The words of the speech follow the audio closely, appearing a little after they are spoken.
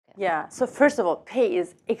Yeah, so first of all, pay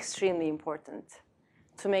is extremely important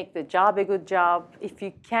to make the job a good job. If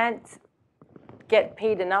you can't get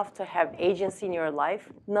paid enough to have agency in your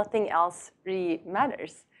life, nothing else really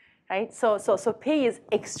matters, right? So pay is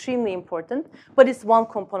extremely important, but it's one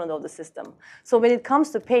component of the system. So when it comes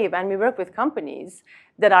to pay, when we work with companies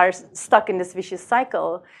that are stuck in this vicious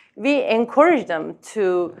cycle, we encourage them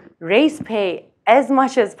to raise pay as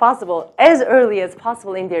much as possible, as early as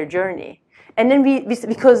possible in their journey. And then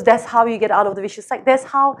because that's how you get out of the vicious cycle. That's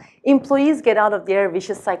how employees get out of their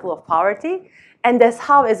vicious cycle of poverty. And that's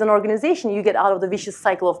how, as an organization, you get out of the vicious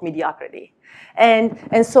cycle of mediocrity.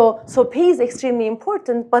 And so pay is extremely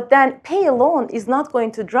important, but then pay alone is not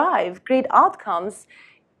going to drive great outcomes.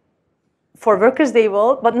 For workers, they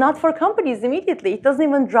will, but not for companies immediately. It doesn't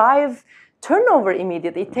even drive turnover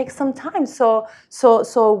immediately. It takes some time. So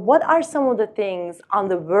what are some of the things on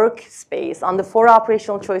the workspace, on the 4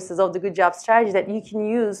 operational choices of the Good Job strategy that you can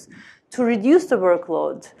use to reduce the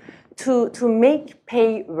workload, to make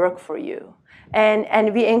pay work for you?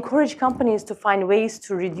 And we encourage companies to find ways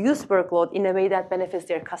to reduce workload in a way that benefits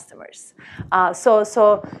their customers.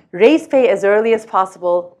 So raise pay as early as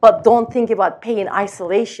possible, but don't think about pay in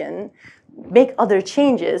isolation. Make other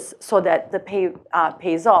changes so that the pay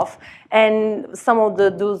pays off. And some of the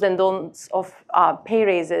do's and don'ts of pay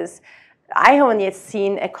raises, I haven't yet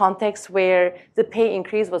seen a context where the pay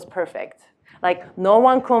increase was perfect. Like, no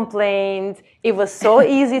one complained. It was so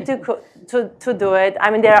easy to do it. I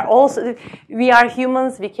mean, there are also, we are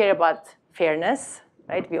humans. We care about fairness,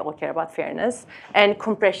 right? We all care about fairness. And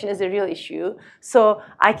compression is a real issue. So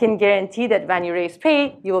I can guarantee that when you raise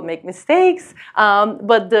pay, you will make mistakes.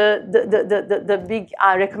 But the big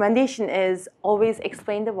recommendation is always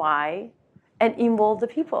explain the why and involve the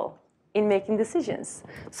people in making decisions.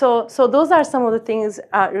 So those are some of the things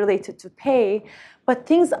related to pay. But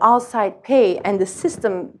things outside pay and the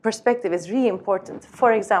system perspective is really important.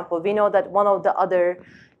 For example, we know that one of the other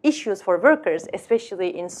issues for workers,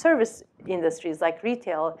 especially in service industries like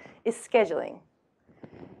retail, is scheduling.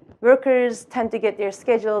 Workers tend to get their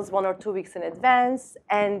schedules 1 or 2 weeks in advance,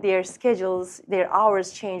 and their schedules, their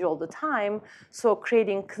hours change all the time. So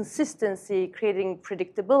creating consistency, creating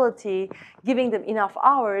predictability, giving them enough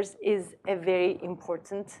hours is a very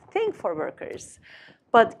important thing for workers.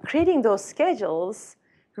 But creating those schedules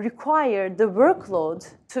require the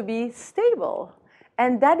workload to be stable.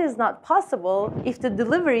 And that is not possible if the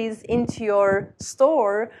deliveries into your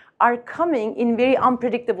store are coming in very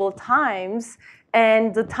unpredictable times,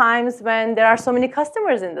 and the times when there are so many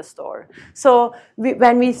customers in the store. So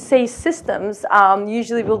when we say systems,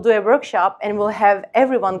 usually we'll do a workshop and we'll have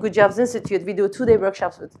everyone, Good Jobs Institute, we do 2-day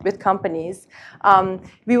workshops with companies.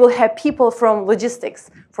 We will have people from logistics,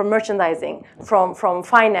 from merchandising, from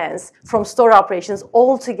finance, from store operations,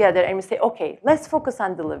 all together, and we say, okay, let's focus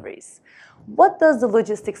on deliveries. What does the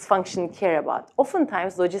logistics function care about?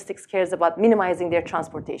 Oftentimes, logistics cares about minimizing their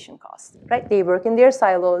transportation costs, right? They work in their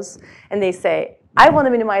silos, and they say, I want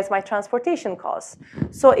to minimize my transportation costs.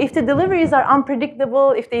 So if the deliveries are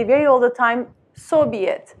unpredictable, if they vary all the time, so be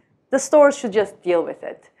it. The stores should just deal with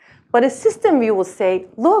it. But a system view will say,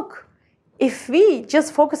 look, if we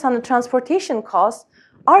just focus on the transportation costs,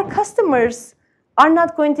 our customers are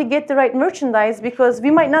not going to get the right merchandise because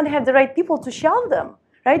we might not have the right people to shelve them.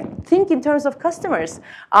 Right? Think in terms of customers.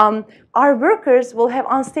 Our workers will have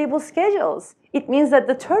unstable schedules. It means that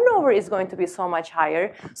the turnover is going to be so much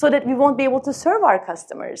higher so that we won't be able to serve our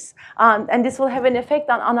customers. And this will have an effect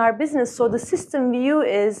on our business. So the system view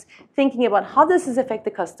is thinking about how does this affect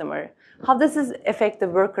the customer? How does this affect the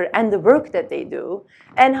worker and the work that they do?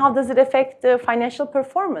 And how does it affect the financial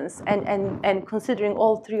performance? And considering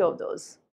all 3 of those.